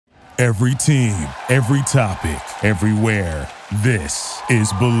Every team, every topic, everywhere. This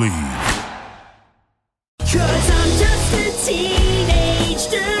is Believe. 'Cause I'm just a teenage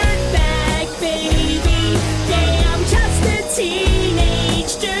dirtbag, baby. Yeah, I'm just a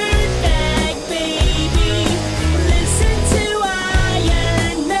teenage dirtbag, baby. Listen to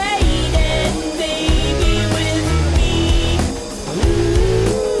Iron Maiden, baby, with me.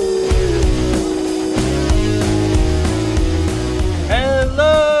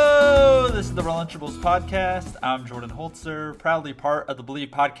 Hello, this is the Relunchables Podcast. I'm Jordan Holzer, proudly part of the Believe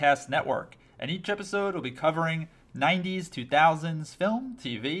Podcast Network. And each episode will be covering 90s, 2000s film,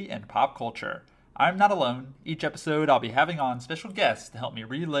 TV, and pop culture. I'm not alone. Each episode I'll be having on special guests to help me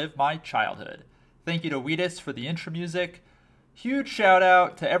relive my childhood. Thank you to Wheatus for the intro music. Huge shout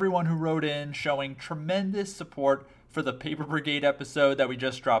out to everyone who wrote in showing tremendous support for the Paper Brigade episode that we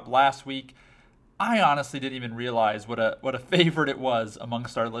just dropped last week. I honestly didn't even realize what a favorite it was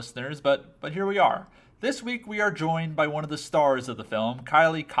amongst our listeners, but here we are. This week we are joined by one of the stars of the film,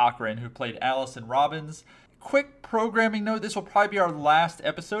 Kylee Cochran, who played Allison Robbins. Quick programming note, this will probably be our last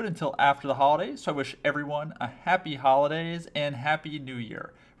episode until after the holidays, so I wish everyone a happy holidays and happy new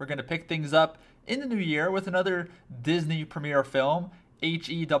year. We're going to pick things up in the new year with another Disney premiere film,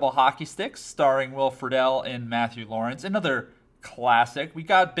 H.E. Double Hockey Sticks, starring Will Friedle and Matthew Lawrence, another classic. We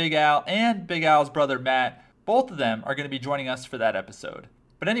got Big Al and Big Al's brother Matt. Both of them are going to be joining us for that episode.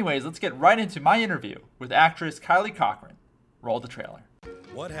 But anyways, let's get right into my interview with actress Kylee Cochran. Roll the trailer.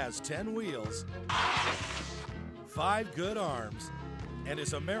 What has 10 wheels, 5 good arms, and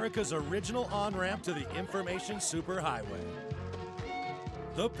is America's original on-ramp to the information superhighway?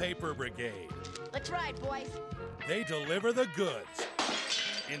 The Paper Brigade. Let's ride, boys. They deliver the goods,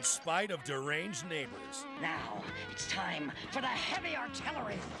 in spite of deranged neighbors. Now, it's time for the heavy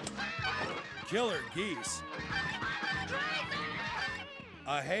artillery. Killer geese.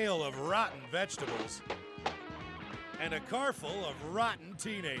 A hail of rotten vegetables. And a car full of rotten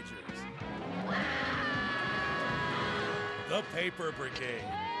teenagers. The Paper Brigade.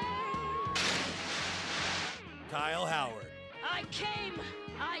 Kyle Howard. I came,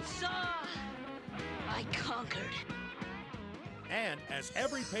 I saw, I conquered. And as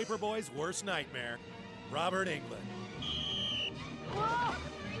every paperboy's worst nightmare, Robert Englund.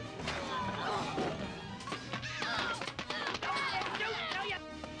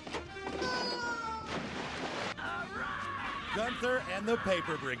 Gunther and the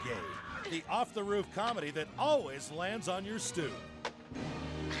Paper Brigade, the off-the-roof comedy that always lands on your stoop.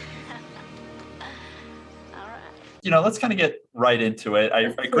 You know, let's kind of get right into it.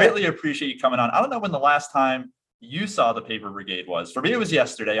 I greatly appreciate you coming on. I don't know when the last time you saw the Paper Brigade was. For me, it was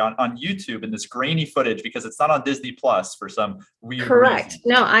yesterday on YouTube in this grainy footage because it's not on Disney Plus for some weird Correct. reason.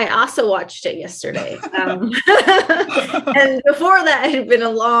 No, I also watched it yesterday. And before that, it had been a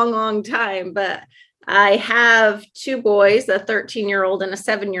long, long time. But I have 2 boys, a 13-year-old and a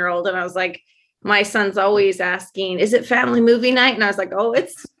 7-year-old. And I was like, my son's always asking, is it family movie night? And I was like, oh,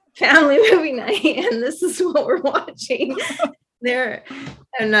 it's family movie night. And this is what we're watching there.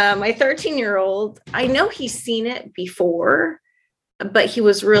 And my 13-year-old, I know he's seen it before, but he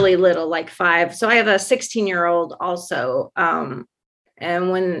was really little, like 5. So I have a 16-year-old also.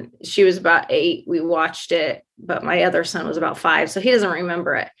 And when she was about 8, we watched it, but my other son was about 5. So he doesn't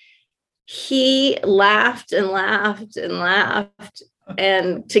remember it. He laughed and laughed and laughed.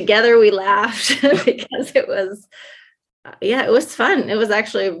 And together we laughed because it was, it was fun. It was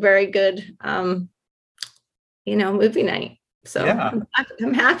actually a very good, movie night. So yeah.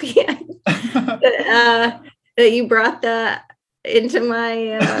 I'm happy that you brought that into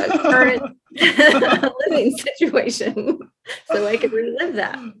my current living situation so I could relive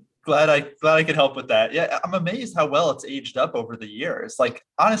that. Glad I could help with that. Yeah, I'm amazed how well it's aged up over the years. Like,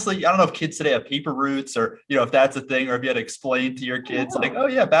 honestly, I don't know if kids today have paper routes or, if that's a thing, or if you had to explain to your kids, like, oh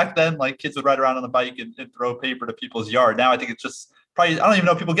yeah, back then, like kids would ride around on the bike and throw paper to people's yard. Now I think it's just probably, I don't even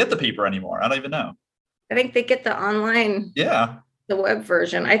know if people get the paper anymore. I don't even know. I think they get the online, the web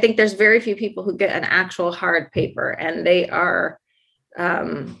version. I think there's very few people who get an actual hard paper, and they are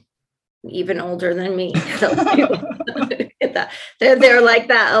even older than me. They're like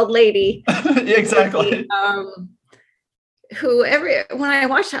that old lady. Exactly. When I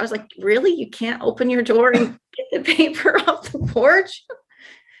watched it, I was like, really? You can't open your door and get the paper off the porch,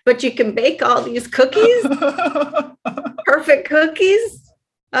 but you can bake all these cookies? Perfect cookies?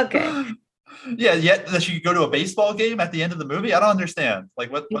 Okay. Yeah, that you could go to a baseball game at the end of the movie. I don't understand.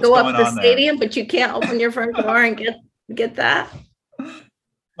 Like, what's going on there? You go up the stadium, but you can't open your front door and get that.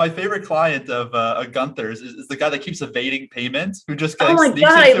 My favorite client of Gunther's is the guy that keeps evading payments, who just sneaks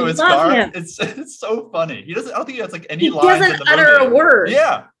into his car. Him. It's so funny. He doesn't. I don't think he has like any he lines. He doesn't utter a word.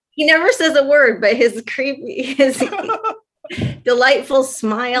 Yeah, He never says a word, but his delightful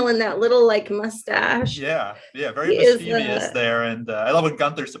smile and that little like mustache. Yeah, very He is, mischievous there, and I love when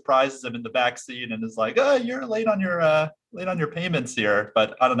Gunther surprises him in the backseat and is like, "Oh, you're late on your payments here."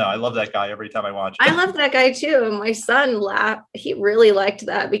 But I don't know, I love that guy every time I watch it. I love that guy too, and my son laughed. He really liked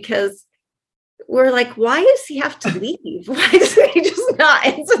that because we're like, why does he have to leave? Why does he just not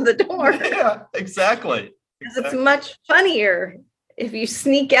answer the door? Yeah, exactly. It's much funnier if you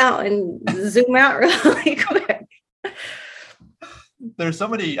sneak out and zoom out really quick. There's so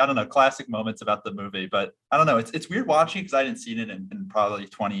many, I don't know, classic moments about the movie, but I don't know. It's weird watching because I hadn't seen it in probably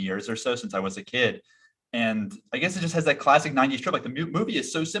 20 years or so since I was a kid. And I guess it just has that classic 90s trope. Like the movie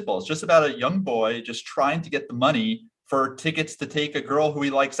is so simple. It's just about a young boy just trying to get the money for tickets to take a girl who he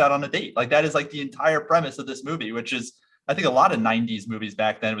likes out on a date. Like that is like the entire premise of this movie, which is, I think a lot of 90s movies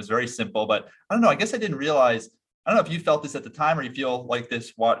back then, it was very simple, but I don't know. I guess I didn't realize, I don't know if you felt this at the time or you feel like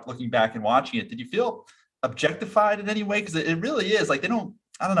this looking back and watching it. Did you feel objectified in any way? Because it really is like, I don't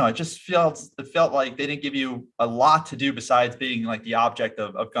know. It felt like they didn't give you a lot to do besides being like the object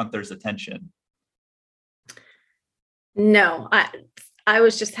of Gunther's attention. No, I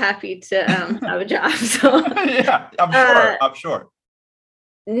was just happy to have a job. So yeah, I'm sure.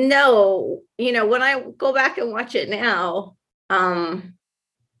 No, when I go back and watch it now,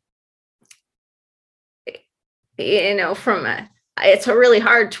 it's really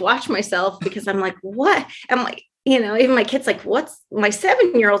hard to watch myself because I'm like, what? I'm like, even my kid's like, my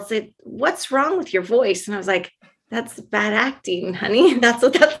 7-year-old said, what's wrong with your voice? And I was like, that's bad acting, honey. That's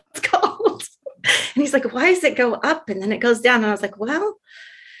what that's called. And he's like, why does it go up and then it goes down? And I was like, well,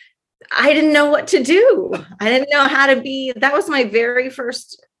 I didn't know what to do. I didn't know how to be. That was my very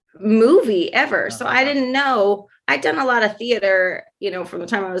first movie ever. So I didn't know. I'd done a lot of theater, from the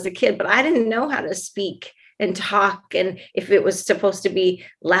time I was a kid, but I didn't know how to speak and talk and if it was supposed to be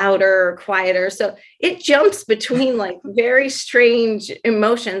louder or quieter. So it jumps between like very strange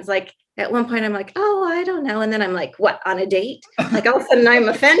emotions. Like at one point I'm like, oh, I don't know. And then I'm like, what, on a date? Like all of a sudden I'm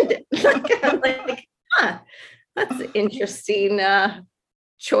offended. I'm like, that's an interesting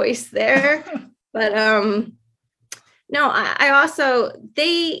choice there. But no, I also,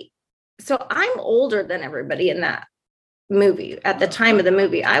 so I'm older than everybody in that movie. At the time of the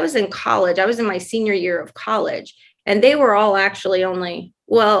movie, I was in college. I was in my senior year of college, and they were all actually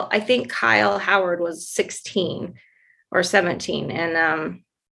I think Kyle Howard was 16 or 17. And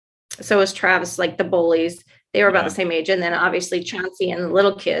so was Travis, like the bullies. They were about the same age. And then obviously Chauncey and the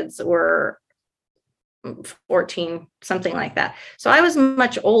little kids were 14, something like that. So I was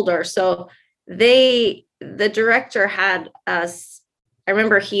much older. So the director had us, I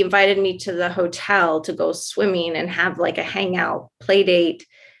remember he invited me to the hotel to go swimming and have like a hangout play date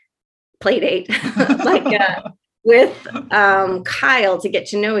like with Kyle to get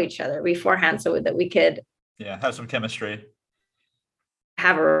to know each other beforehand so that we could have some chemistry,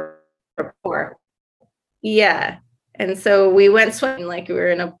 have a rapport. Yeah. And so we went swimming like we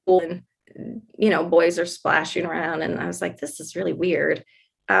were in a pool and, boys are splashing around. And I was like, this is really weird.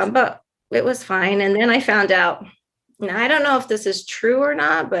 But it was fine. And then I found out, now, I don't know if this is true or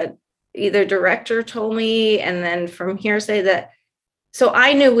not, but either director told me, and then from hearsay so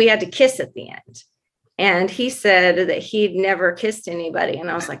I knew we had to kiss at the end. And he said that he'd never kissed anybody. And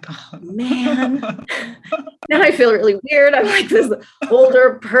I was like, oh man, now I feel really weird. I'm like this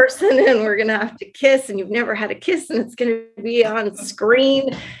older person and we're going to have to kiss and you've never had a kiss and it's going to be on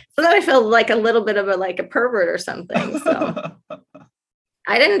screen. So then I felt like a little bit of a pervert or something. So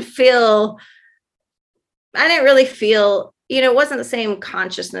I didn't really feel, it wasn't the same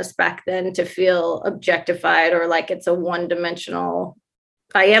consciousness back then to feel objectified or like it's a one-dimensional.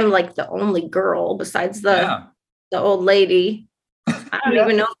 I am like the only girl besides the old lady. I don't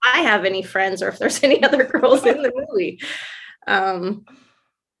even know if I have any friends or if there's any other girls in the movie. The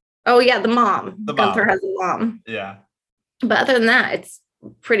mom. Gunther has a mom. Yeah. But other than that, it's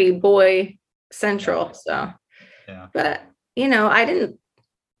pretty boy central. So, but I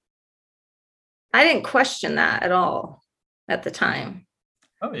didn't question that at all at the time.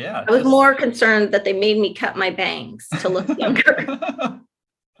 Oh yeah. I was more concerned that they made me cut my bangs to look younger.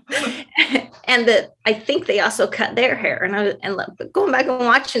 And that I think they also cut their hair. And going back and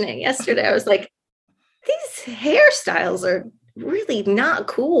watching it yesterday, I was like, these hairstyles are really not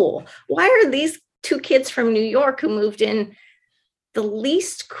cool. Why are these two kids from New York who moved in the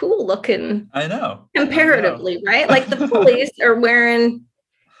least cool looking? I know. Comparatively, right? Like the police are wearing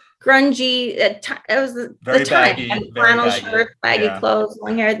grungy. It was the time. Baggy, flannel shirts, baggy clothes,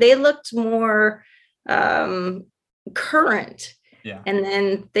 long hair. They looked more current. Yeah. And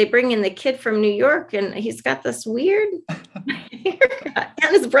then they bring in the kid from New York, and he's got this weird haircut,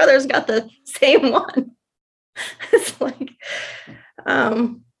 and his brother's got the same one. It's like, I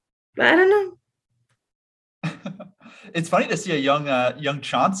don't know. It's funny to see a young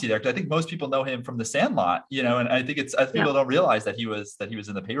Chauncey there, because I think most people know him from The Sandlot, and I think people don't realize that he was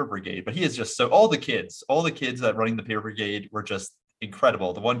in the Paper Brigade, but he is just all the kids that running the Paper Brigade were just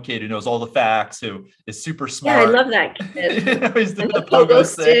incredible. The one kid who knows all the facts, who is super smart. Yeah, I love that kid. He's the pogo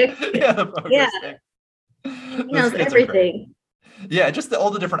stick. Yeah, the pogo stick. He knows everything. Yeah, just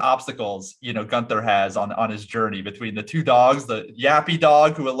all the different obstacles, Gunther has on his journey, between the two dogs, the yappy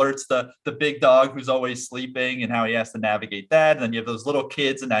dog who alerts the big dog who's always sleeping, and how he has to navigate that. And then you have those little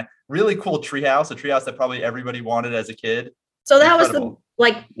kids in that really cool treehouse, a treehouse that probably everybody wanted as a kid. So that Incredible.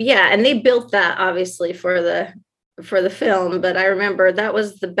 Was and they built that obviously for the film, but I remember that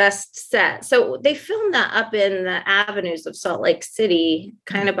was the best set. So they filmed that up in the avenues of Salt Lake City,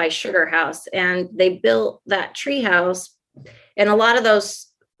 kind of by Sugar House, and they built that treehouse. And a lot of those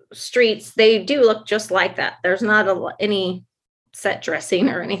streets, they do look just like that. There's not any set dressing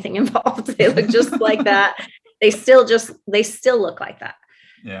or anything involved. They look just like that. They still look like that.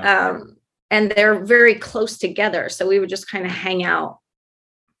 Yeah. And they're very close together. So we would just kind of hang out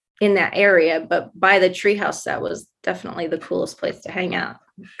in that area. But by the treehouse, that was definitely the coolest place to hang out,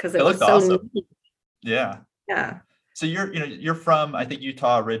 because it was so awesome. neat. Yeah. Yeah. So you're from, I think,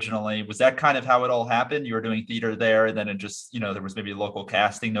 Utah originally. Was that kind of how it all happened? You were doing theater there, and then it just, there was maybe a local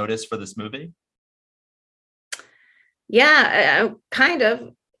casting notice for this movie? Yeah, kind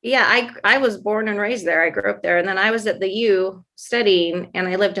of. Yeah, I was born and raised there. I grew up there. And then I was at the U studying, and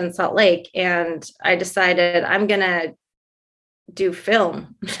I lived in Salt Lake, and I decided I'm going to do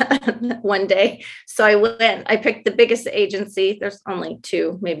film one day. So I picked the biggest agency. There's only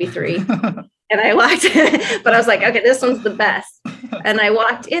 2, maybe 3. And I walked, but I was like, okay, this one's the best. And I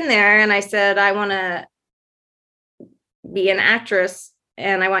walked in there and I said, I want to be an actress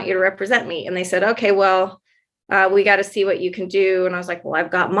and I want you to represent me. And they said, okay, well, we got to see what you can do. And I was like, well,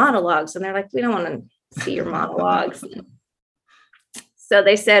 I've got monologues. And they're like, we don't want to see your monologues. So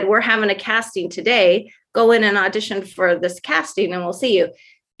they said, we're having a casting today. Go in and audition for this casting and we'll see you.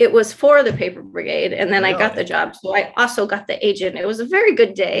 It was for the Paper Brigade. And then I got the job. So I also got the agent. It was a very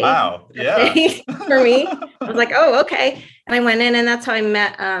good day. Wow. Yeah. For me. I was like, oh, okay. And I went in, and that's how I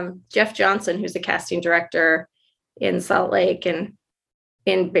met Jeff Johnson, who's a casting director in Salt Lake and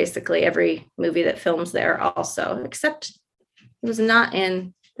in basically every movie that films there also, except it was not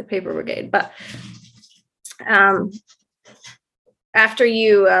in the Paper Brigade. But after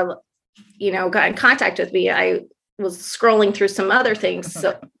you, got in contact with me, I was scrolling through some other things.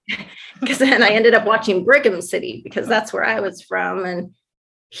 So, because then I ended up watching Brigham City, because that's where I was from. And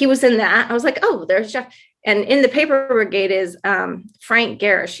he was in that. I was like, oh, there's Jeff. And in the Paper Brigade is Frank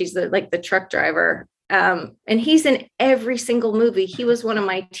Garish. He's the truck driver. And he's in every single movie. He was one of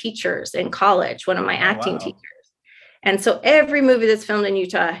my teachers in college, one of my acting teachers. And so every movie that's filmed in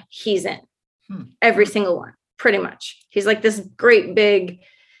Utah, he's in. Every single one, pretty much. He's like this great big,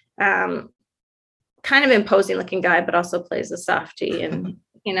 kind of imposing looking guy, but also plays a softie. And,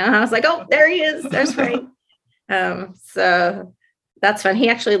 I was like, oh, there he is. There's Frank. So that's fun. He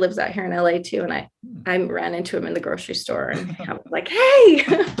actually lives out here in LA too. And I ran into him in the grocery store, and I was like, hey.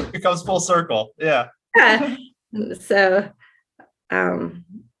 It comes full circle. Yeah. Yeah. So, so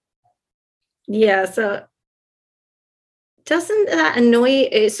doesn't that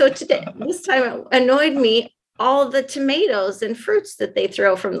annoy? So this time it annoyed me, all the tomatoes and fruits that they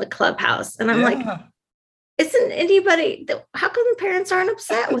throw from the clubhouse. And I'm like, isn't anybody, how come parents aren't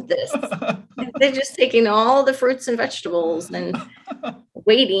upset with this? They're just taking all the fruits and vegetables and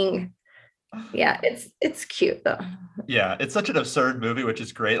waiting. Yeah, it's cute though. Yeah, it's such an absurd movie, which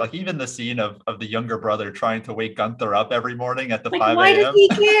is great. Like even the scene of the younger brother trying to wake Gunther up every morning at the 5 a.m. Why does he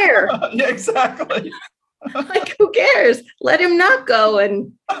care? Yeah, exactly. Like, who cares? Let him not go.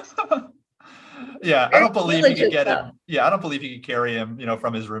 And yeah, I don't believe he could get him. Yeah, I don't believe he could carry him,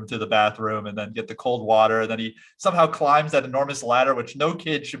 from his room to the bathroom and then get the cold water. And then he somehow climbs that enormous ladder, which no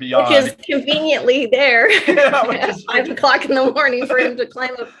kid should be on. Which is conveniently there at 5 o'clock in the morning for him to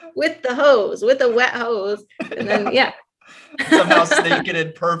climb up with a wet hose. And then, somehow snake it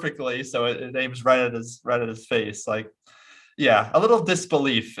in perfectly. So it aims right at his face. Like, yeah, a little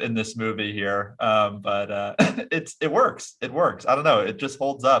disbelief in this movie here. But it works. It works. I don't know. It just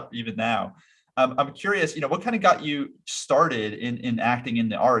holds up even now. I'm curious, what kind of got you started in acting in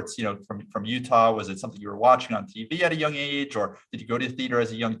the arts, from Utah? Was it something you were watching on TV at a young age, or did you go to theater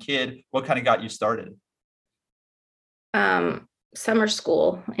as a young kid? What kind of got you started? summer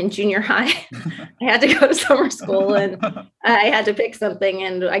school in junior high. I had to go to summer school and I had to pick something.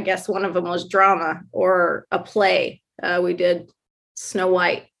 And I guess one of them was drama or a play. We did Snow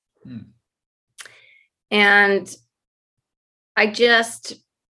White. And I just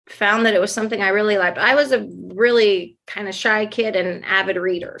found that it was something I really liked. I was a really kind of shy kid and an avid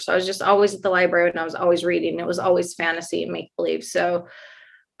reader. So I was just always at the library and I was always reading. It was always fantasy and make believe. So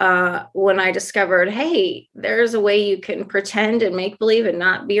when I discovered, hey, there's a way you can pretend and make believe and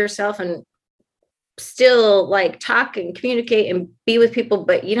not be yourself and still like talk and communicate and be with people,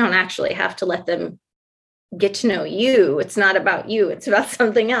 but you don't actually have to let them get to know you. It's not about you. It's about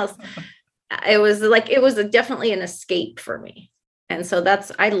something else. It was definitely an escape for me. And so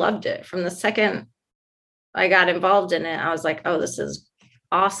I loved it. From the second I got involved in it, I was like, oh, this is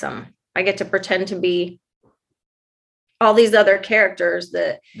awesome. I get to pretend to be all these other characters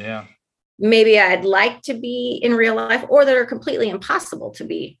that maybe I'd like to be in real life or that are completely impossible to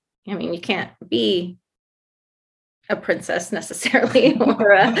be. I mean, you can't be a princess necessarily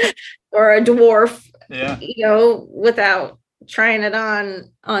or a dwarf, without trying it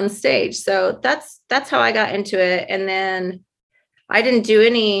on stage. So that's how I got into it. And then I didn't do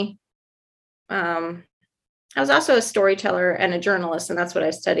any, I was also a storyteller and a journalist, and that's what I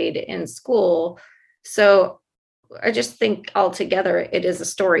studied in school. So I just think altogether it is a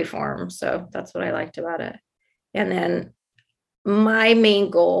story form. So that's what I liked about it. And then my main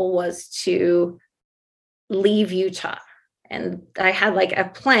goal was to leave Utah. And I had like a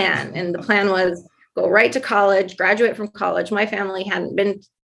plan, and the plan was go right to college, graduate from college. My family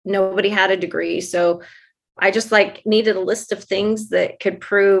nobody had a degree. So I just like needed a list of things that could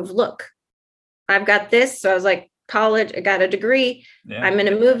prove, look, I've got this. So I was like, college, I got a degree. I'm in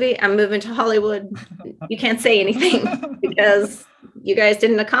a movie. I'm moving to Hollywood. You can't say anything because you guys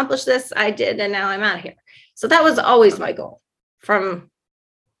didn't accomplish this. I did. And now I'm out of here. So that was always my goal from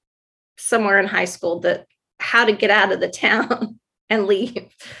somewhere in high school, that how to get out of the town and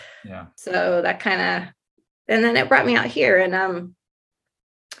leave. Yeah. So that kind of, and then it brought me out here, and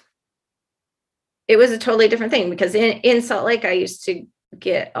it was a totally different thing because in Salt Lake, I used to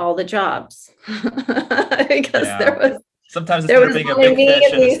get all the jobs because sometimes it's being a big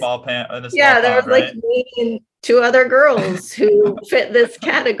fish in a small pan. There was like me and two other girls who fit this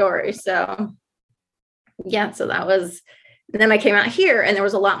category. So so that was, and then I came out here and there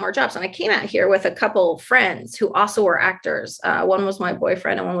was a lot more jobs. And I came out here with a couple friends who also were actors. One was my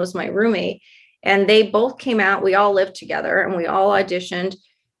boyfriend and one was my roommate. And they both came out. We all lived together and we all auditioned,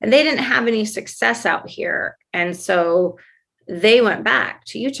 and they didn't have any success out here. And so they went back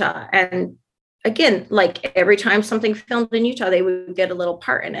to Utah. And again, like every time something filmed in Utah, they would get a little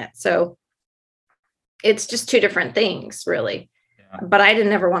part in it. So it's just two different things, really. Yeah. But I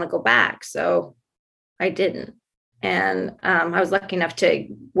didn't ever want to go back. So I didn't. And I was lucky enough to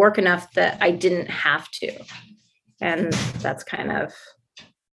work enough that I didn't have to. And that's kind of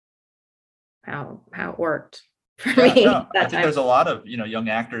how it worked for me. No, I think there's a lot of, young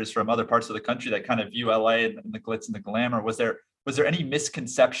actors from other parts of the country that kind of view LA and the glitz and the glamour. Was there any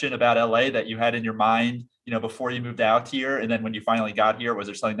misconception about LA that you had in your mind, before you moved out here? And then when you finally got here, was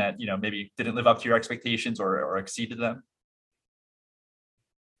there something that, maybe didn't live up to your expectations or exceeded them?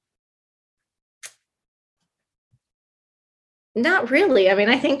 Not really. I mean,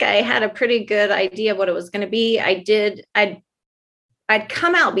 I think I had a pretty good idea of what it was going to be. I'd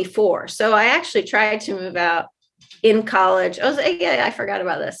come out before. So I actually tried to move out in college. I forgot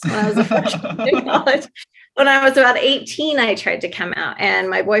about this. When I was a freshman in college, when I was about 18, I tried to come out, and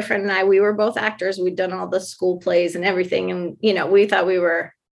my boyfriend and I, we were both actors. We'd done all the school plays and everything. And, we thought we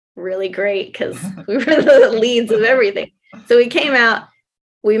were really great because we were the leads of everything. So we came out,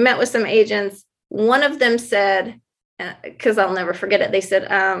 we met with some agents. One of them said, because I'll never forget it, they said,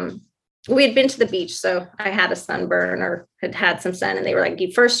 we had been to the beach. So I had a sunburn or had some sun, and they were like,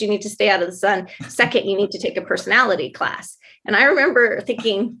 first, you need to stay out of the sun. Second, you need to take a personality class. And I remember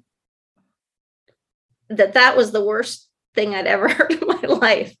thinking that was the worst thing I'd ever heard in my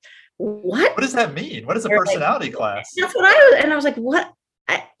life. What does that mean? What is a personality class? That's what I was like, what?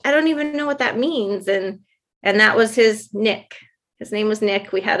 I don't even know what that means. And that was his Nick. His name was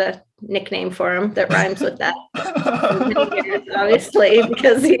Nick. We had a nickname for him that rhymes with that. Obviously,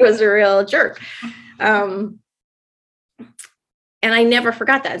 because he was a real jerk. And I never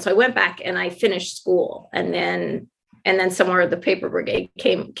forgot that. And so I went back and I finished school, and then somewhere the Paper Brigade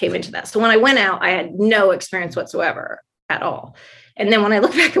came into that. So when I went out, I had no experience whatsoever at all. And then when I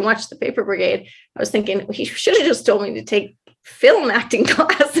look back and watch the Paper Brigade, I was thinking, he should have just told me to take film acting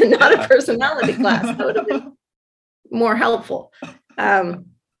class and not a personality class. That would have been more helpful.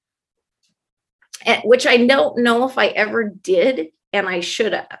 which I don't know if I ever did, and I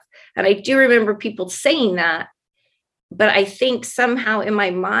should have. And I do remember people saying that, but I think somehow in my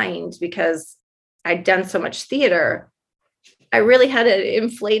mind, because I'd done so much theater, I really had an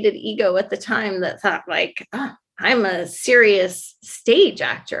inflated ego at the time that thought like, oh, I'm a serious stage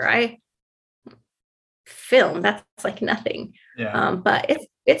actor. I film, that's like nothing. Yeah. But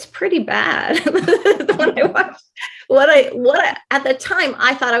it's pretty bad. When I watched what I at the time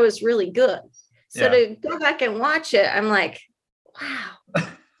I thought I was really good. So to go back and watch it, I'm like,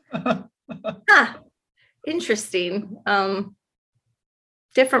 wow. Interesting.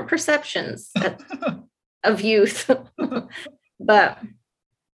 Different perceptions of youth. But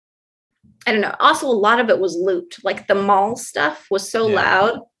I don't know. Also, a lot of it was looped. Like the mall stuff was so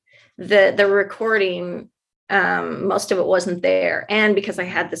loud that the recording, most of it wasn't there. And because I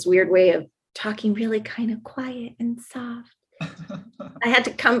had this weird way of talking really kind of quiet and soft, I had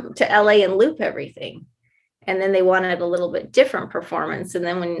to come to LA and loop everything. And then they wanted a little bit different performance. And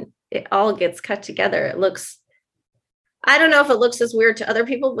then when it all gets cut together, it looks, I don't know if it looks as weird to other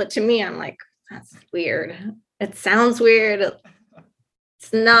people, but to me, I'm like, that's weird. It sounds weird.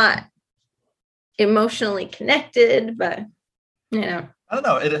 It's not emotionally connected, but you know. I don't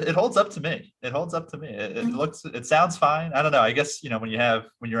know. It holds up to me. It holds up to me. It sounds fine. I don't know. I guess, when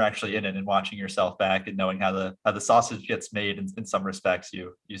you're actually in it and watching yourself back and knowing how the sausage gets made in some respects,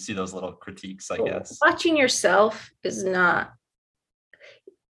 you see those little critiques, I guess. Watching yourself is not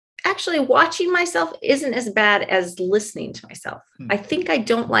actually watching myself isn't as bad as listening to myself. I think I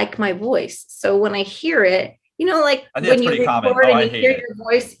don't like my voice. So when I hear it, like when you record and you hear your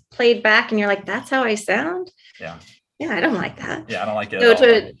voice played back and you're like, that's how I sound. Yeah. Yeah, I don't like that. Yeah, I don't like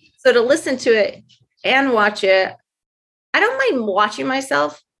it. So to listen to it and watch it, I don't mind watching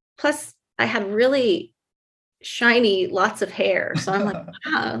myself. Plus, I had really shiny, lots of hair. So I'm like,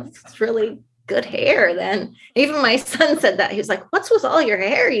 wow, it's really good hair then. Even my son said that. He was like, what's with all your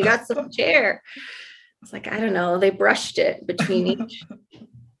hair? You got so much hair. I was like, I don't know. They brushed it between each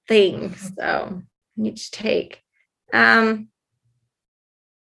thing. So each take.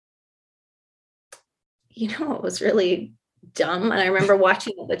 What was really dumb, and I remember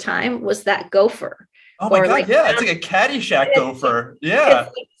watching at the time, was that gopher. Oh my God, yeah, it's like a Caddyshack gopher. Yeah.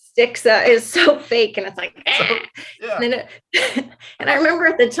 It's like sticks out. It's so fake, and it's like, and, and I remember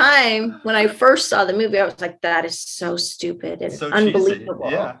at the time when I first saw the movie, I was like, that is so stupid and so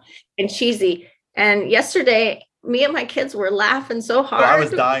unbelievable and cheesy. And yesterday, me and my kids were laughing so hard. I was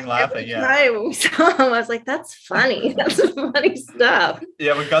dying laughing. When we saw him, I was like, "That's funny. That's funny stuff."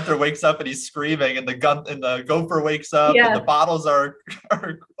 Yeah, when Gunther wakes up and he's screaming, and the gopher wakes up, and the bottles are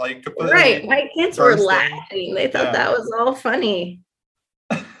like completely right. My kids were laughing. They thought that was all funny.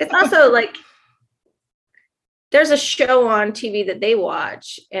 It's also like there's a show on TV that they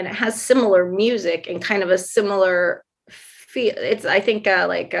watch, and it has similar music and kind of a similar feel. It's I think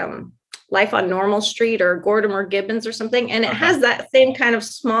Life on Normal Street or Gordimer Gibbons or something. And it has that same kind of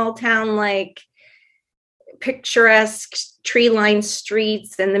small town, like picturesque tree-lined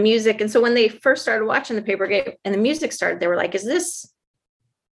streets and the music. And so when they first started watching the Paper Brigade and the music started, they were like, is this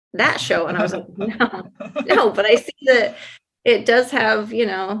that show? And I was like, no, but I see that it does have,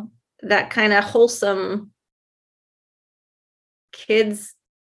 that kind of wholesome kids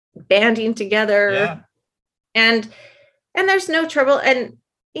banding together. Yeah. And there's no trouble. And,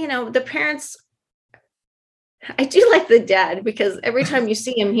 the parents, I do like the dad because every time you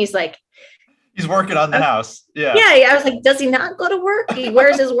see him, he's like, he's working on the house. Yeah. Yeah. I was like, does he not go to work? He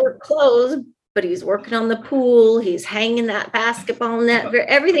wears his work clothes, but he's working on the pool. He's hanging that basketball net.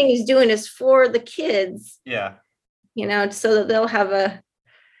 Everything he's doing is for the kids. Yeah. So that they'll have a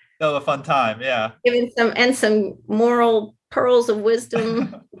fun time. Yeah. Giving some moral pearls of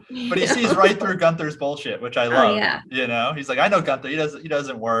wisdom. But he sees right through Gunther's bullshit, which I love. Yeah. He's like, I know Gunther. He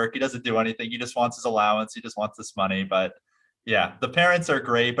doesn't work. He doesn't do anything. He just wants his allowance. He just wants this money. But yeah, the parents are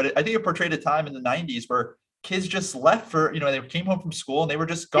great. But I think it portrayed a time in the 90s where kids just left for, they came home from school and they were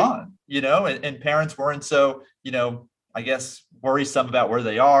just gone, and parents weren't so, I guess, worrisome about where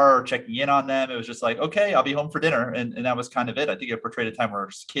they are or checking in on them. It was just like, okay, I'll be home for dinner. And that was kind of it. I think it portrayed a time where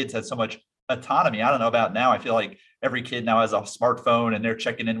kids had so much autonomy. I don't know about now. I feel like every kid now has a smartphone and they're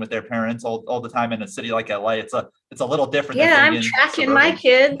checking in with their parents all the time in a city like LA. It's a little different. Yeah, I'm tracking my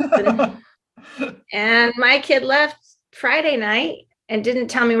kids. And my kid left Friday night and didn't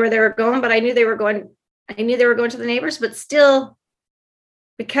tell me where they were going, but I knew they were going to the neighbors, but still,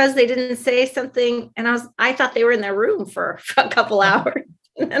 because they didn't say something, and I thought they were in their room for a couple hours.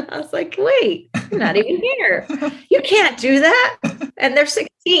 And I was like, wait, you're not even here. You can't do that. And they're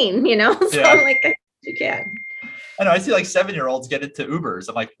 16, so I'm like, you can. I know I see like 7-year-olds get into Ubers.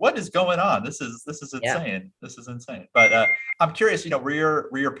 I'm like, what is going on? This is insane. Yeah. This is insane. But I'm curious,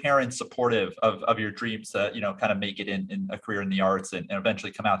 were your parents supportive of your dreams to, kind of make it in a career in the arts and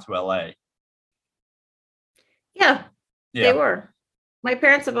eventually come out to LA? Yeah, they Yeah. were. My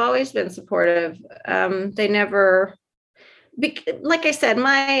parents have always been supportive. They never, like I said,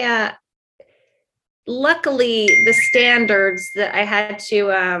 my luckily the standards that I had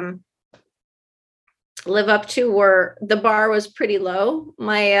to live up to were, the bar was pretty low.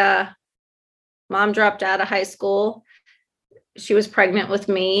 My mom dropped out of high school. She was pregnant with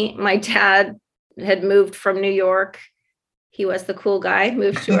me. My dad had moved from New York. He was the cool guy,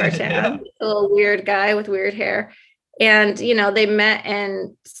 moved to our town, a little weird guy with weird hair. And, they met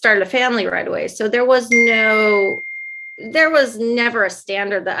and started a family right away. So there was never a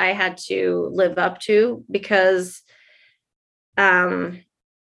standard that I had to live up to because,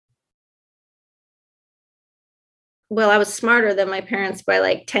 I was smarter than my parents by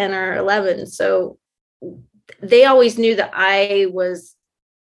like 10 or 11. So they always knew that I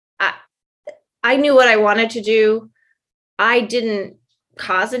knew what I wanted to do. I didn't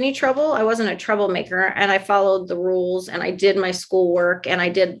cause any trouble. I wasn't a troublemaker, and I followed the rules, and I did my schoolwork, and I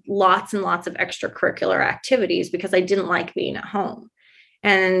did lots and lots of extracurricular activities because I didn't like being at home.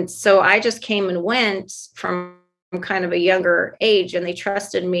 And so I just came and went from kind of a younger age, and they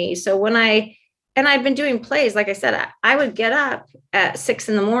trusted me. So I'd been doing plays, like I said, I would get up at 6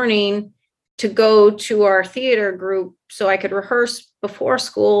 a.m. to go to our theater group so I could rehearse before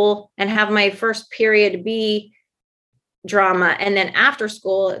school and have my first period be drama. And then after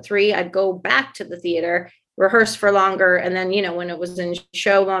school at 3, I'd go back to the theater, rehearse for longer. And then, when it was in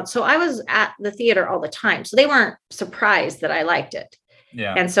show mode. So I was at the theater all the time. So they weren't surprised that I liked it.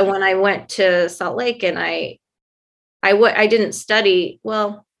 Yeah. And so when I went to Salt Lake and I didn't study,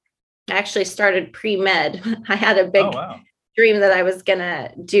 well, I actually started pre-med. I had a big dream that I was going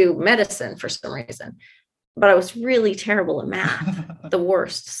to do medicine for some reason, but I was really terrible at math, the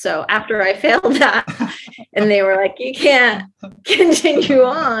worst. So after I failed that and they were like, you can't continue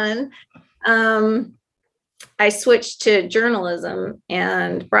on, I switched to journalism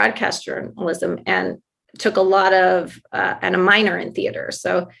and broadcast journalism and took a lot of, and a minor in theater.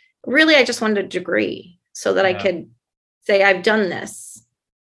 So really, I just wanted a degree so that I could say, I've done this.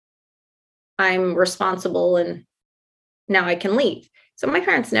 I'm responsible and now I can leave. So my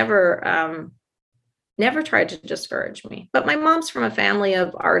parents never tried to discourage me, but my mom's from a family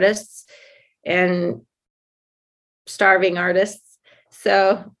of artists and starving artists.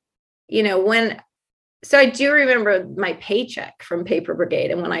 So, so I do remember my paycheck from Paper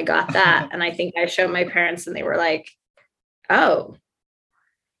Brigade. And when I got that, and I think I showed my parents and they were like, oh,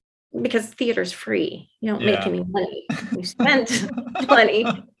 because theater's free. You don't make any money. You spend money.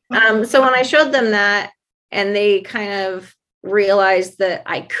 So when I showed them that and they kind of realized that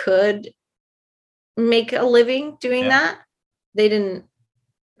I could make a living doing that, they didn't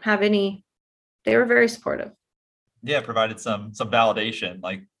have any, they were very supportive. Yeah, provided some validation,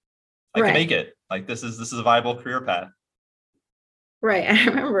 like I can make it. Like this is a viable career path. Right. I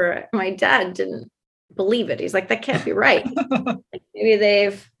remember my dad didn't believe it. He's like, that can't be right. Like, maybe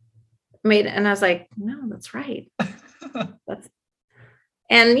they've made it. And I was like, no, that's right.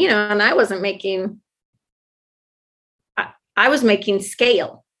 And and I wasn't making, I was making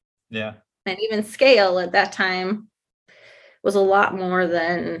scale. Yeah. And even scale at that time was a lot more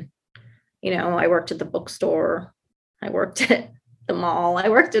than, I worked at the bookstore. I worked at the mall. I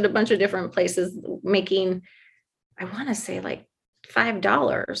worked at a bunch of different places making, I want to say like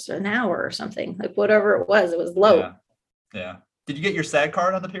 $5 an hour or something, like whatever it was low. Yeah. Did you get your SAG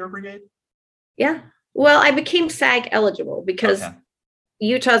card on the Paper Brigade? Yeah. Well, I became SAG eligible because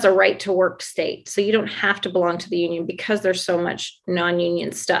Utah's a right to work state. So you don't have to belong to the union because there's so much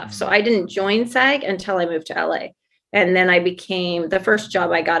non-union stuff. So I didn't join SAG until I moved to LA. And then I became, the first job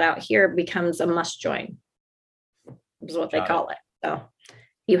I got out here becomes a must join, is what they call it. So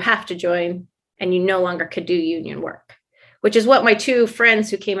you have to join and you no longer could do union work, which is what my 2 friends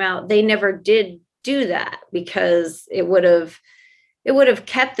who came out, they never did do that because it would have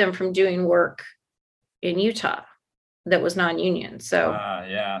kept them from doing work in Utah that was non-union. So,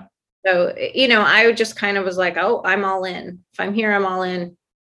 so, I just kind of was like, oh, I'm all in. If I'm here, I'm all in.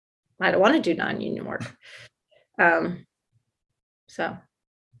 I don't want to do non-union work. So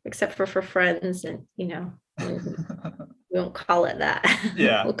except for friends and, we won't call it that.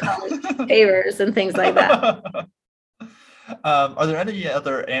 Yeah. We'll call it favors and things like that. Are there any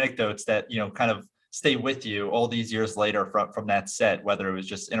other anecdotes that, kind of stay with you all these years later from that set, whether it was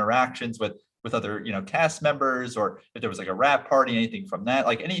just interactions with other, cast members, or if there was like a rap party, anything from that,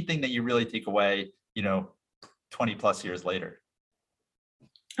 like anything that you really take away, 20 plus years later?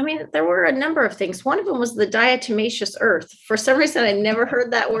 I mean, there were a number of things. One of them was the diatomaceous earth. For some reason, I never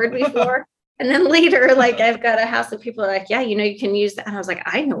heard that word before. And then later, like I've got a house of people are like, yeah, you can use that. And I was like,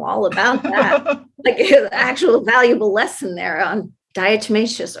 I know all about that. Like actual valuable lesson there on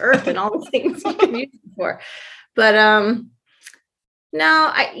diatomaceous earth and all the things you can use it for. But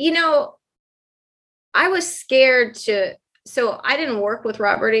no, I was scared so I didn't work with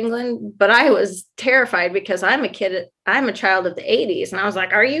Robert Englund, but I was terrified because I'm a child of the 80s. And I was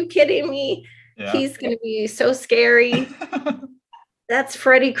like, are you kidding me? Yeah. He's going to be so scary. That's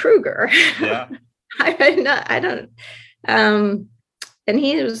Freddy Krueger. Yeah. I don't. And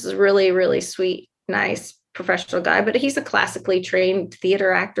he was really, really sweet, nice, professional guy, but he's a classically trained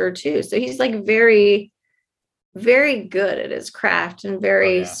theater actor too. So he's like very, very good at his craft and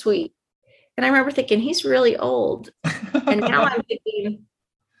very sweet. And I remember thinking, he's really old. And now I'm thinking,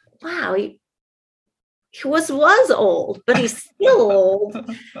 wow, he was old, but he's still old.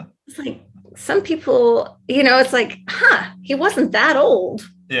 It's like some people, it's like, he wasn't that old.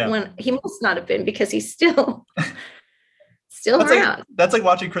 Yeah. When he must not have been, because he's still around. That's like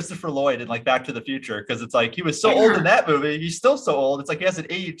watching Christopher Lloyd in like Back to the Future, because it's like he was so old in that movie. He's still so old. It's like he hasn't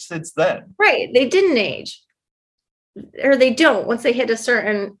aged since then. Right. They didn't age. Or they don't once they hit a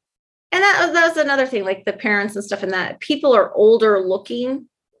certain. And that was another thing, like the parents and stuff, and that people are older looking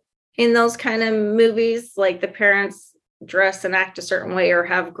in those kind of movies. Like the parents dress and act a certain way or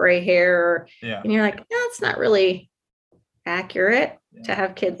have gray hair. And you're like, no, it's not really accurate to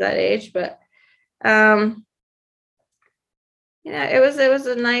have kids that age. But, it was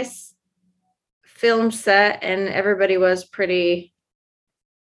a nice film set, and everybody was pretty,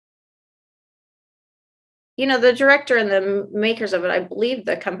 the director and the makers of it, I believe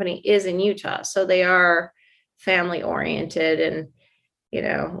the company is in Utah. So they are family oriented, and,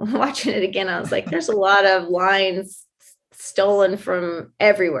 watching it again, I was like, there's a lot of lines stolen from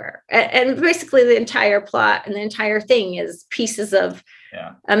everywhere. And basically the entire plot and the entire thing is pieces of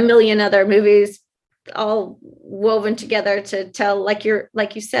a million other movies all woven together to tell, like you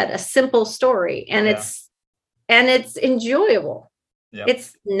said, a simple story. And it's enjoyable. Yep.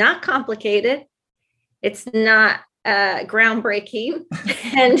 It's not complicated. It's not groundbreaking,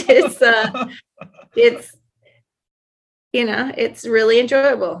 and it's really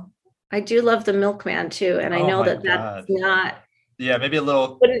enjoyable. I do love the milkman too, and I know that's not. Yeah, maybe a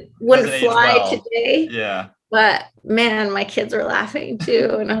little wouldn't fly today. Yeah, but man, my kids are laughing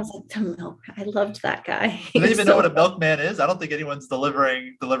too, and I was like, the milk. I loved that guy. Do they even know what a milkman is? I don't think anyone's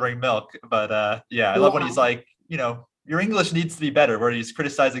delivering milk, but I love when he's like, your English needs to be better, where he's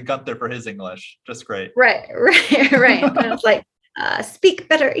criticizing Gunther for his English. Just great. Right. And I was like, speak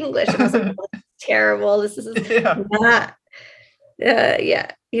better English. And I was like, well, this is terrible. This is not,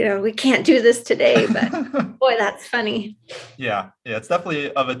 we can't do this today, but boy, that's funny. Yeah. It's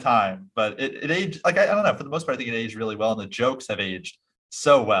definitely of a time, but it aged, like, I don't know, for the most part, I think it aged really well, and the jokes have aged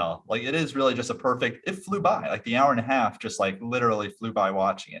so well. Like, it is really just it flew by. Like the hour and a half just like literally flew by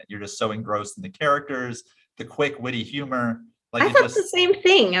watching it. You're just so engrossed in the characters, the quick, witty humor. Like, I thought the same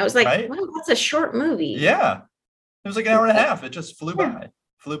thing. I was like, right? wow, that's a short movie. Yeah. It was like an hour and a half. It just flew by.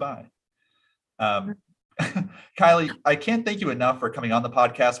 Kylee, I can't thank you enough for coming on the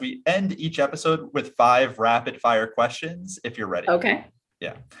podcast. We end each episode with 5 rapid fire questions, if you're ready. Okay.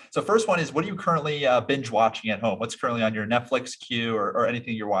 Yeah. So first one is, what are you currently binge watching at home? What's currently on your Netflix queue, or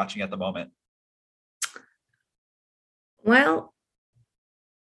anything you're watching at the moment? Well,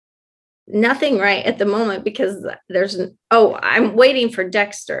 nothing right at the moment, because I'm waiting for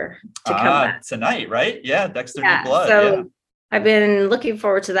Dexter to come back tonight, right? Yeah, Dexter New Blood. So I've been looking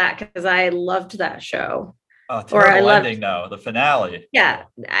forward to that because I loved that show. Oh, terrible ending though, the finale. Yeah,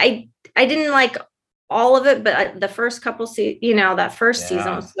 I didn't like all of it, but the first couple that first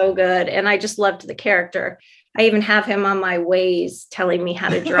season was so good, and I just loved the character. I even have him on my Waze telling me how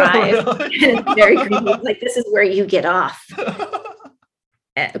to drive. Oh, really? It's very creepy. Like, this is where you get off.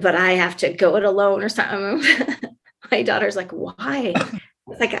 But I have to go it alone or something. My daughter's like, why?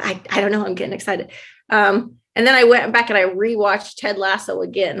 It's like, I don't know. I'm getting excited. And then I went back and I rewatched Ted Lasso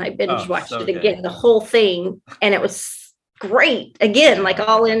again. I binge watched it again, the whole thing. And it was great. Again, like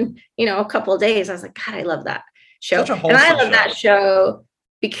all in, a couple of days. I was like, God, I love that show. And I love that show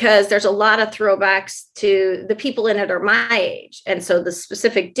because there's a lot of throwbacks to the people in it are my age. And so the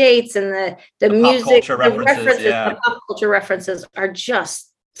specific dates and the music, the references, the pop culture references are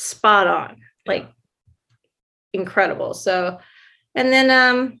just spot on, like incredible. So, and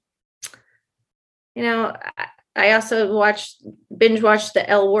then, I also binge watched the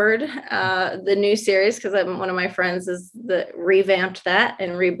L Word, the new series, because one of my friends revamped that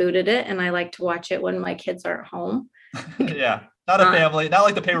and rebooted it, and I like to watch it when my kids aren't home. Yeah, not a family, not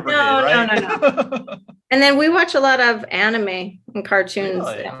like the Paper Brigade, right? No. And then we watch a lot of anime and cartoons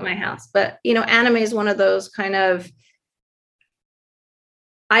Really? at my house, but anime is one of those kind of.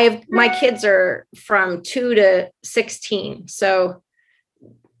 My kids are from 2 to 16, so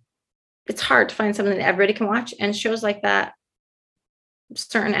it's hard to find something that everybody can watch, and shows like that,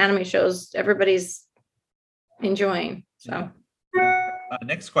 certain anime shows, everybody's enjoying. So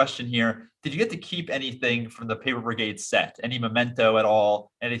next question here. Did you get to keep anything from the Paper Brigade set? Any memento at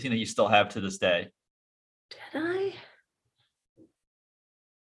all? Anything that you still have to this day? Did I?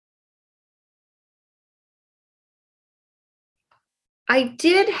 I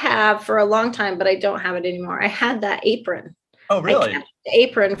did have for a long time, but I don't have it anymore. I had that apron. Oh, really? The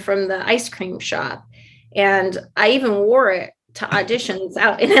apron from the ice cream shop. And I even wore it to auditions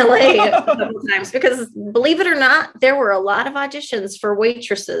out in LA a couple times, because believe it or not, there were a lot of auditions for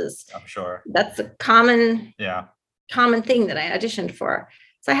waitresses. I'm sure. That's a common thing that I auditioned for.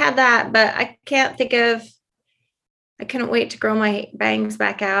 So I had that, but I couldn't wait to grow my bangs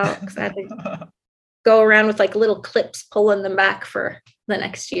back out, because I had to go around with like little clips pulling them back for the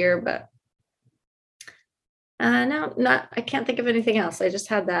next year. But I can't think of anything else. I just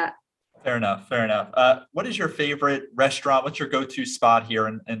had that. Fair enough. What is your favorite restaurant? What's your go-to spot here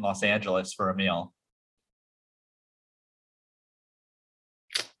in Los Angeles for a meal?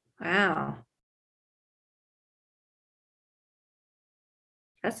 Wow.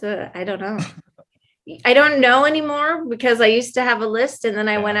 I don't know. I don't know anymore, because I used to have a list, and then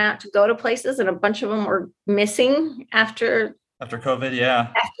I went out to go to places, and a bunch of them were missing after COVID.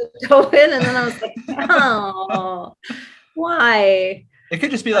 Yeah. After COVID. And then I was like, oh, why? It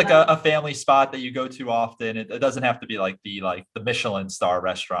could just be like a family spot that you go to often. It doesn't have to be like the Michelin star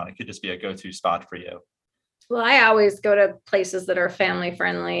restaurant. It could just be a go-to spot for you. Well, I always go to places that are family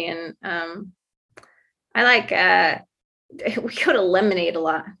friendly, and I like we go to Lemonade a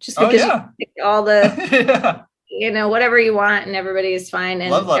lot, just because you pick all the whatever you want, and everybody is fine,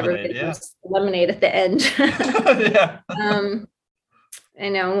 and love Lemonade, everybody gets lemonade at the end. Yeah. I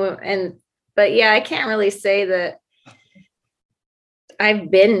know, but yeah, I can't really say that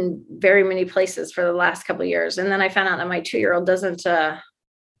I've been very many places for the last couple of years. And then I found out that my 2-year-old doesn't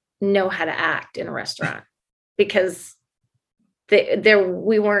know how to act in a restaurant, because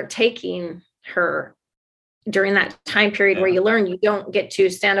we weren't taking her during that time period where you learn you don't get to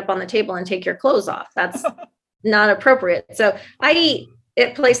stand up on the table and take your clothes off. That's not appropriate. So I eat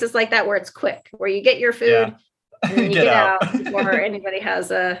at places like that where it's quick, where you get your food and then you get out before anybody has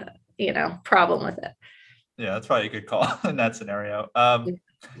a problem with it. Yeah, that's probably a good call in that scenario.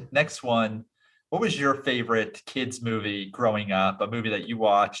 Next one. What was your favorite kids movie growing up? A movie that you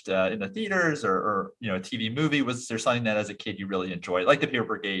watched in the theaters, or a TV movie? Was there something that as a kid you really enjoyed, like the Paper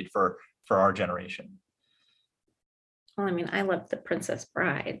Brigade for our generation? Well, I mean, I loved The Princess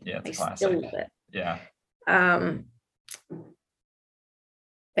Bride. Yeah, it's I classic. still love it. Yeah. And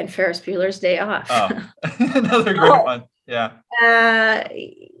Ferris Bueller's Day Off. Oh, another great one. Yeah. And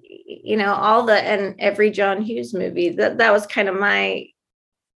every John Hughes movie. That was kind of my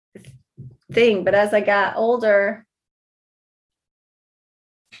thing. But as I got older,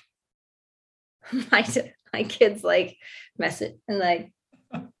 my kids like mess it and like.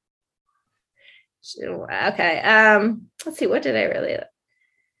 Okay. Let's see. What did I really?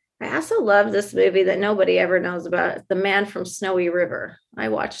 I also love this movie that nobody ever knows about. The Man from Snowy River. I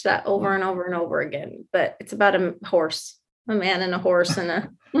watched that over and over and over again. But it's about a man and a horse, and a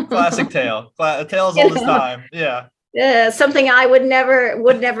classic tale. A tale as old as time. Yeah. Yeah, something I would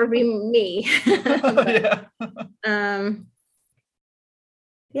never be me. But,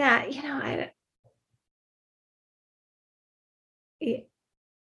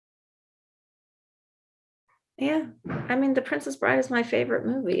 Yeah, I mean, The Princess Bride is my favorite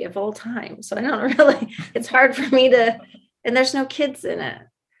movie of all time. So I don't really, it's hard for me to, and there's no kids in it.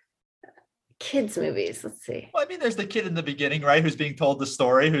 Kids movies, let's see. Well, I mean, there's the kid in the beginning, right, who's being told the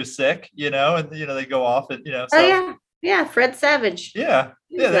story, who's sick, and they go off and, So. Oh, yeah, Fred Savage. Yeah,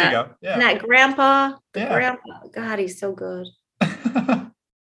 there you go. Yeah. And that grandpa, God, he's so good.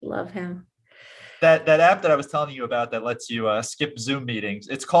 Love him. That app that I was telling you about that lets you skip Zoom meetings.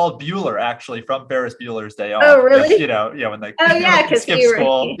 It's called Bueller, actually, from Ferris Bueller's Day Off. Oh, really? When they because skip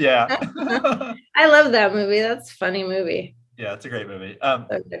school. Yeah. I love that movie. That's a funny movie. Yeah, it's a great movie.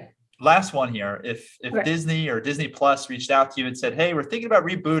 Okay. Last one here. If Disney or Disney Plus reached out to you and said, "Hey, we're thinking about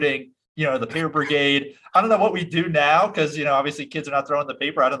rebooting the Paper Brigade. I don't know what we do now because, obviously kids are not throwing the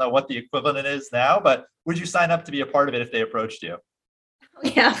paper. I don't know what the equivalent is now, but would you sign up to be a part of it if they approached you?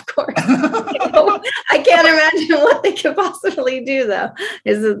 Yeah, of course. I can't imagine what they could possibly do, though.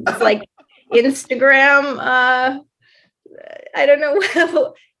 It's like Instagram. I don't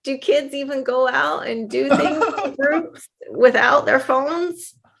know. Do kids even go out and do things in groups without their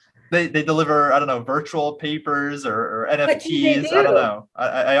phones? They deliver, I don't know, virtual papers or What do they NFTs. do? I don't know.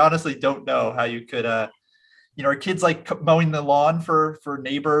 I honestly don't know how you could, are kids like mowing the lawn for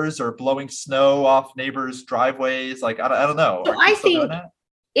neighbors or blowing snow off neighbors' driveways? Like, I don't know. So Are I kids still doing think that?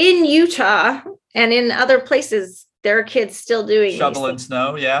 in Utah and in other places, there are kids still doing Shoveling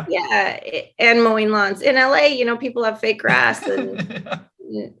snow, yeah. Yeah, and mowing lawns. In LA, people have fake grass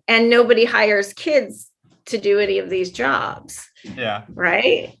and nobody hires kids to do any of these jobs. Yeah.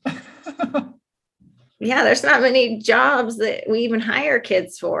 Right? Yeah, there's not many jobs that we even hire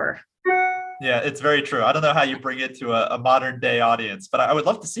kids for. Yeah, it's very true. I don't know how you bring it to a modern day audience, but I would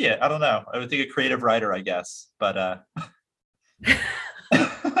love to see it. I don't know. I would think a creative writer, I guess. But I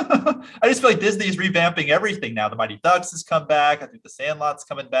just feel like Disney's revamping everything now. The Mighty Ducks has come back. I think The Sandlot's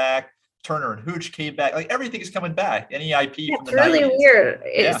coming back. Turner and Hooch came back. Like everything is coming back. Any IP from the 90s. It's really weird.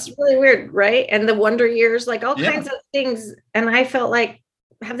 It's really weird, right? And the Wonder Years, like all kinds of things. And I felt like,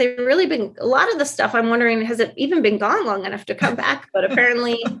 have they really been? A lot of the stuff I'm wondering, has it even been gone long enough to come back? But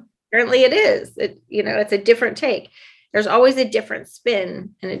apparently it is. It's a different take. There's always a different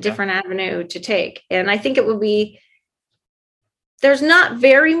spin and a different avenue to take. And I think it would be. There's not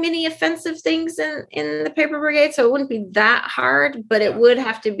very many offensive things in the Paper Brigade, so it wouldn't be that hard, but it would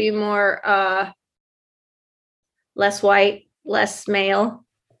have to be more less white, less male.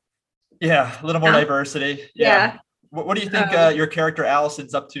 Yeah, a little more diversity. Yeah. What do you think your character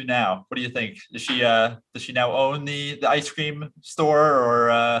Allison's up to now? What do you think? Does she now own the ice cream store,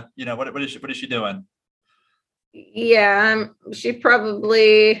 or what is she doing? Yeah, she's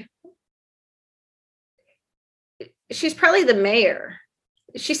probably the mayor.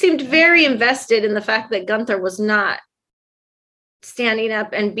 She seemed very invested in the fact that Gunther was not standing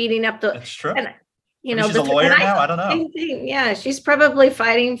up and beating up the. That's true. And, she's a lawyer now. I don't know. Yeah, she's probably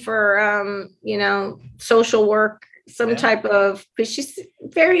fighting for social work, some type of. But she's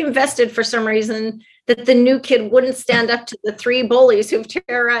very invested for some reason that the new kid wouldn't stand up to the three bullies who've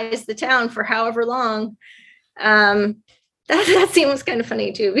terrorized the town for however long. That seems kind of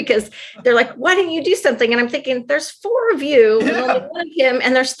funny too, because they're like, why don't you do something? And I'm thinking, there's 4 of you, and only 1 of him,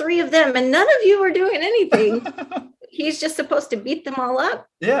 and there's 3 of them, and none of you are doing anything. He's just supposed to beat them all up.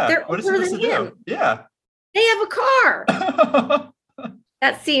 Yeah. They're what is he supposed to do? Yeah. They have a car.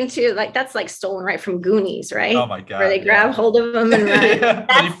 That scene too, like that's like stolen right from Goonies, right? Oh my God. Where they grab hold of them and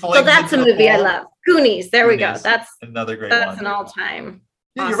run. So that's a movie I love. Goonies. There we go. That's another great one. That's an all-time.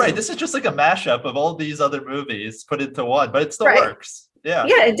 Yeah, awesome. You're right. This is just like a mashup of all these other movies put into one, but it still works. Yeah.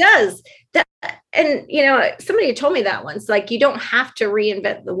 Yeah, it does. And somebody told me that once, like, you don't have to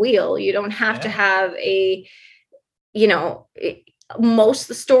reinvent the wheel. You don't have to have most of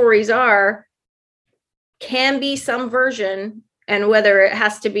the stories can be some version, and whether it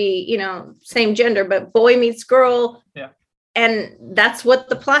has to be, same gender, but boy meets girl. Yeah. And that's what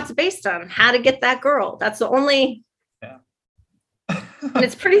the plot's based on, how to get that girl. That's the only. And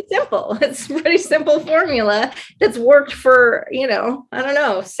it's pretty simple. It's a pretty simple formula that's worked for,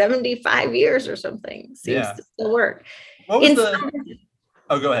 75 years or something. Seems to still work. What was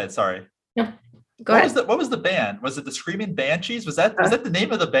go ahead. Sorry. No, go ahead. What was the band? Was it the Screaming Banshees? Was that the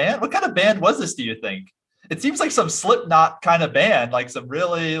name of the band? What kind of band was this, do you think? It seems like some Slipknot kind of band, like some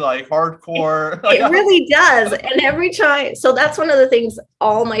really like hardcore. It really does. And every time, so that's one of the things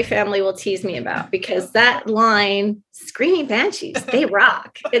all my family will tease me about, because that line, Screaming Banshees, they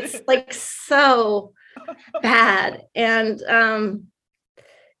rock. It's like so bad. And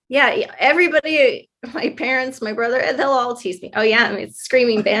everybody, my parents, my brother, they'll all tease me. Oh yeah, it's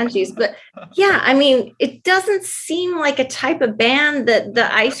Screaming Banshees. But yeah, it doesn't seem like a type of band that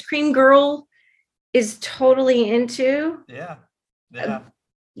the Ice Cream Girl is totally into. Yeah.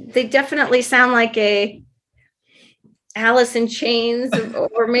 They definitely sound like a Alice in Chains,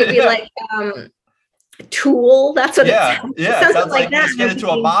 or maybe like Tool. That's what it sounds. Yeah, it sounds like that. Just get into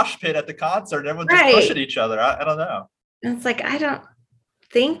a mosh pit at the concert and everyone's just pushing each other. I don't know. And it's like, I don't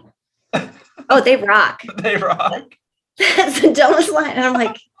think. Oh, they rock. They rock. That's the dumbest line. And I'm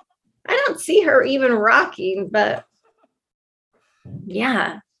like, I don't see her even rocking, but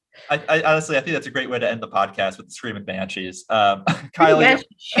yeah. I honestly, I think that's a great way to end the podcast with the Screaming Banshees. Kylee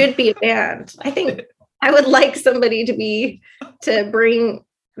should be a band. I think I would like somebody to bring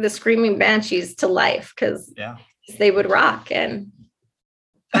the Screaming Banshees to life, because they would rock. And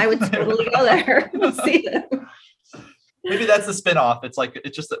I would totally go there and see them. Maybe that's the spinoff.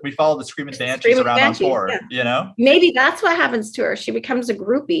 It's just that we follow the Screaming Banshees around on tour, Maybe that's what happens to her. She becomes a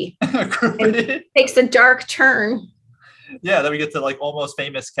groupie. Groupie. Takes a dark turn. Yeah, then we get to like Almost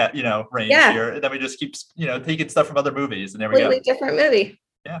Famous cat, range here. And then we just keep, taking stuff from other movies. And there we go. Completely different movie.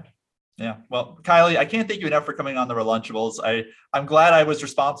 Yeah. Yeah. Well, Kylee, I can't thank you enough for coming on the Relunchables. I'm glad I was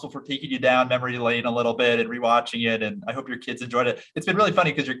responsible for taking you down memory lane a little bit and rewatching it. And I hope your kids enjoyed it. It's been really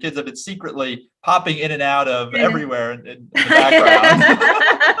funny because your kids have been secretly popping in and out of everywhere in the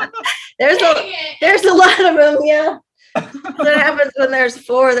background. there's a lot of them. Yeah. What happens when there's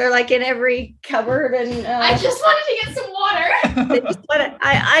 4? They're like in every cupboard, and I just wanted to get some water.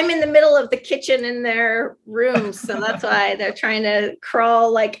 I'm in the middle of the kitchen in their rooms, so that's why they're trying to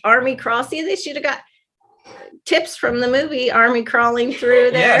crawl like army crawl. See, they should have got tips from the movie Army Crawling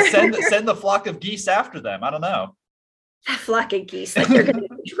Through there. Yeah, send the flock of geese after them. I don't know. A flock of geese, like they're going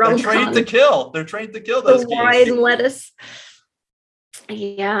to be drunk. They're trained to kill. They're trained to kill those geese. Wine and lettuce.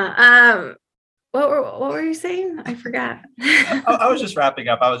 Yeah. What were you saying? I forgot. I was just wrapping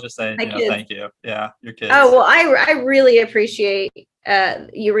up. I was just saying, thank you. Yeah, your kids. Oh, well, I really appreciate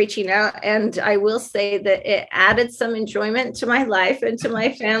you reaching out. And I will say that it added some enjoyment to my life and to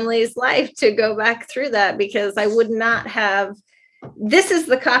my family's life to go back through that, because I would not have. This is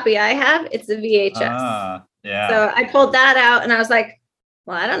the copy I have. It's a VHS. Yeah. So I pulled that out and I was like,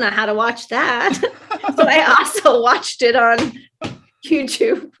 well, I don't know how to watch that. So I also watched it on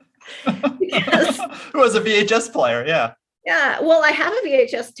YouTube. Who was a VHS player? Yeah. Well, I have a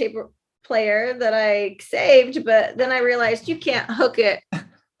VHS tape player that I saved, but then I realized you can't hook it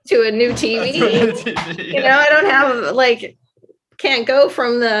to a new TV. I don't have can't go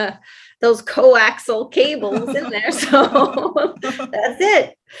from those coaxial cables in there. So that's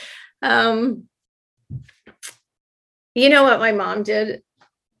it. You know what my mom did?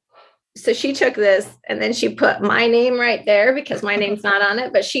 So she took this and then she put my name right there because my name's not on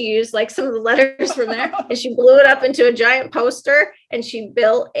it, but she used like some of the letters from there and she blew it up into a giant poster, and she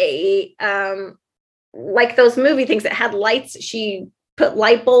built a, like those movie things that had lights. She put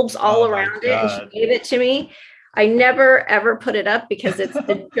light bulbs all around it and she gave it to me. I never, ever put it up because it's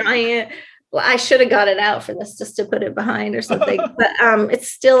a giant, well, I should have got it out for this just to put it behind or something, but it's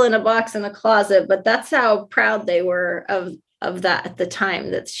still in a box in a closet, but that's how proud they were of that at the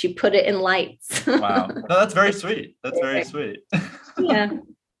time, that she put it in lights. Wow. No, that's very sweet. That's very sweet. Yeah.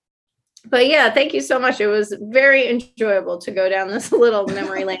 But yeah, thank you so much. It was very enjoyable to go down this little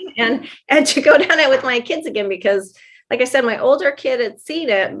memory lane and to go down it with my kids again, because like I said, my older kid had seen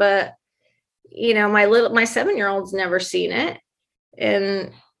it, but my 7-year-old's never seen it.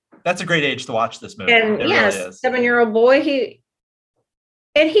 And that's a great age to watch this movie. And yes, really 7-year-old boy, he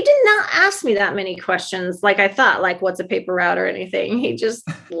did not ask me that many questions like I thought, like what's a paper route or anything. He just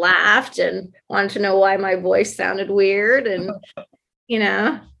laughed and wanted to know why my voice sounded weird, and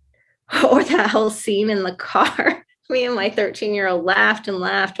or that whole scene in the car. Me and my 13-year-old laughed and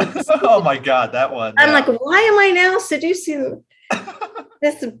laughed. Oh my God, that one. I'm like, why am I now seducing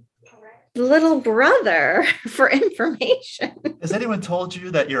this little brother for information? Has anyone told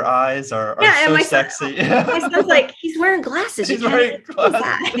you that your eyes are so sexy? My son's like, he's wearing glasses. He's wearing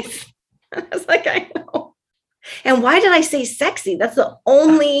glasses. I was like, I know. And why did I say sexy? That's the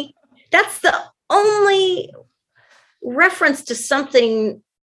only reference to something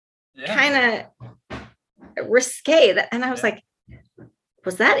kind of risque. And I was like,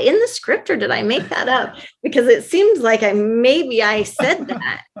 was that in the script or did I make that up? Because it seems like I said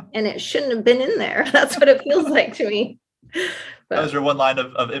that and it shouldn't have been in there. That's what it feels like to me. But that was your one line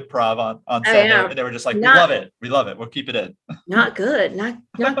of improv on set, and they were just like, we love it, we'll keep it in. Not good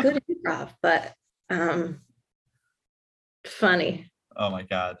improv, but funny. Oh my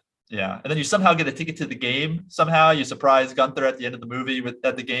God. Yeah. And then you somehow get a ticket to the game. Somehow you surprise Gunther at the end of the movie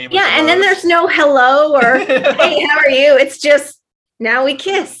at the game. Yeah. And then there's no hello or hey, how are you? It's just, now we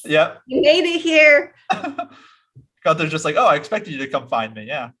kiss. Yep. You made it here. Gunther's just like, oh, I expected you to come find me.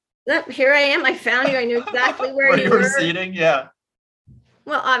 Yeah. Yep, here I am. I found you. I knew exactly where you were seating. Yeah.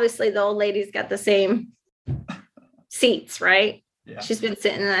 Well, obviously the old lady's got the same seats, right? Yeah. She's been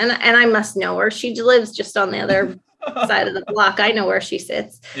sitting, and I must know her. She lives just on the other side of the block. I know where she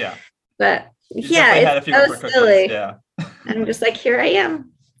sits. Yeah. But it's so silly. Yeah. And I'm just like, here I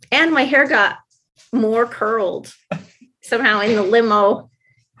am. And my hair got more curled somehow in the limo.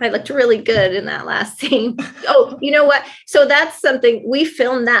 I looked really good in that last scene. Oh, you know what? So that's something we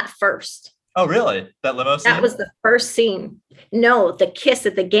filmed that first. Oh, really? That limo scene? That was the first scene. No, the kiss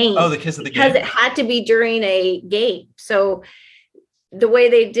at the game. Oh, the kiss at the game. Because it had to be during a game. So the way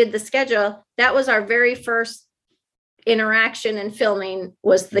they did the schedule, that was our very first interaction and filming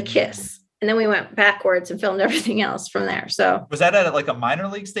was the kiss. And then we went backwards and filmed everything else from there. So Was that at like a minor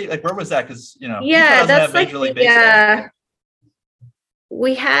league state? Like where was that? Because Utah yeah, doesn't that's have like Major League Baseball.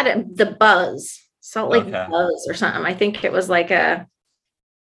 we had the Buzz, Salt Lake Okay. Buzz or something. I think it was like a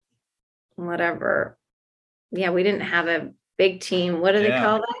whatever. Yeah, we didn't have a big team. What do they Yeah.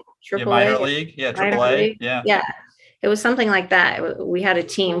 call that? Yeah, AAA? minor league. Yeah, Minor AAA. league? Yeah. Yeah, it was something like that. We had a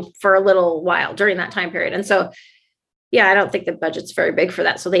team for a little while during that time period. And so, yeah, I don't think the budget's very big for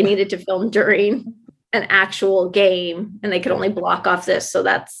that. So they needed to film during an actual game and they could only block off this. So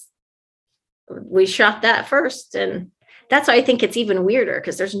we shot that first. And that's why I think it's even weirder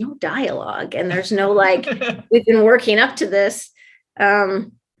because there's no dialogue and there's no like, we've been working up to this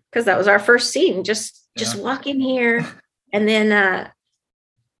because that was our first scene, just walk in here and then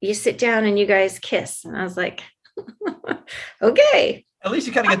you sit down and you guys kiss. And I was like, okay. At least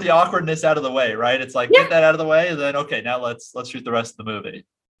you kind of get the awkwardness out of the way, right? It's like get that out of the way, and then okay, now let's shoot the rest of the movie.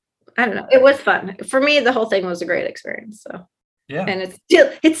 I don't know. It was fun. For me, the whole thing was a great experience. So Yeah. and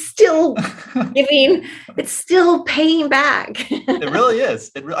it's still giving, it's still paying back. It really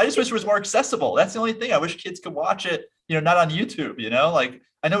is. I just wish it was more accessible. That's the only thing. I wish kids could watch it, not on YouTube, like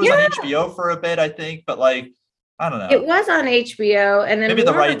I know it was on HBO for a bit, I think, but like, I don't know. It was on HBO and then Maybe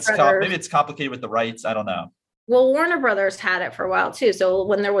the Warner rights, Brothers, maybe it's complicated with the rights. I don't know. well, Warner Brothers had it for a while too. So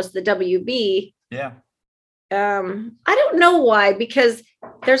when there was the WB, Yeah. I don't know why, because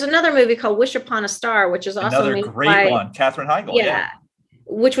there's another movie called Wish Upon a Star, which is also Another made great by, one. Katherine Heigl. yeah,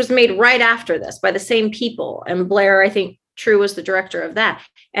 which was made right after this by the same people. And Blair, I think True was the director of that.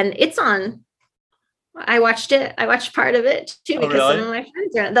 And it's on, I watched it. I watched part of it too, because really? some of my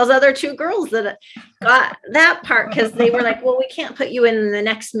friends are in it. Those other two girls that got that part, because they were like, well, we can't put you in the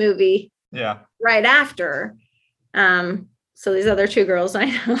next movie Yeah. right after. So these other two girls I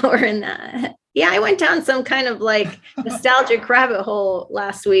know are in that. Yeah, I went down some kind of like nostalgic rabbit hole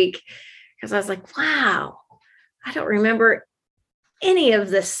last week because I was like, wow, I don't remember any of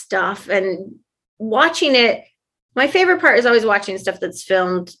this stuff. And watching it, my favorite part is always watching stuff that's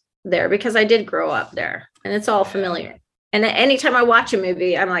filmed there because I did grow up there and it's all familiar. And anytime I watch a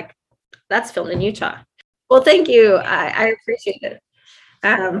movie, I'm like, that's filmed in Utah. Well, thank you. I appreciate it.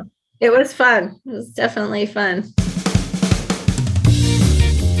 It was fun. It was definitely fun.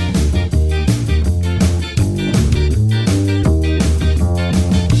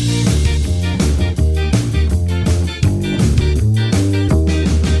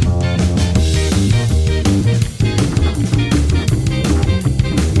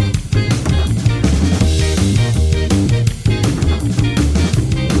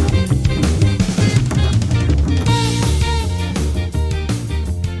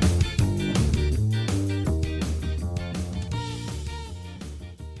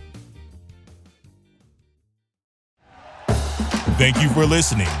 Thank you for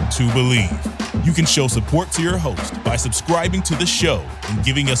listening to Believe. You can show support to your host by subscribing to the show and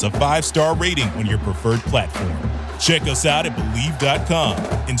giving us a 5-star rating on your preferred platform. Check us out at Believe.com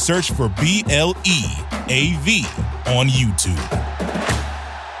and search for BLEAV on YouTube.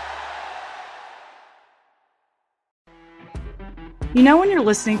 You know when you're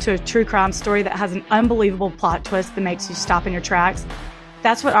listening to a true crime story that has an unbelievable plot twist that makes you stop in your tracks?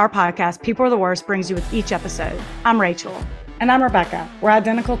 That's what our podcast, People Are the Worst, brings you with each episode. I'm Rachel. And I'm Rebecca. We're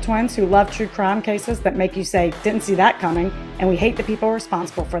identical twins who love true crime cases that make you say, didn't see that coming, and we hate the people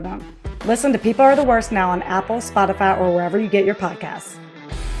responsible for them. Listen to People Are the Worst now on Apple, Spotify, or wherever you get your podcasts.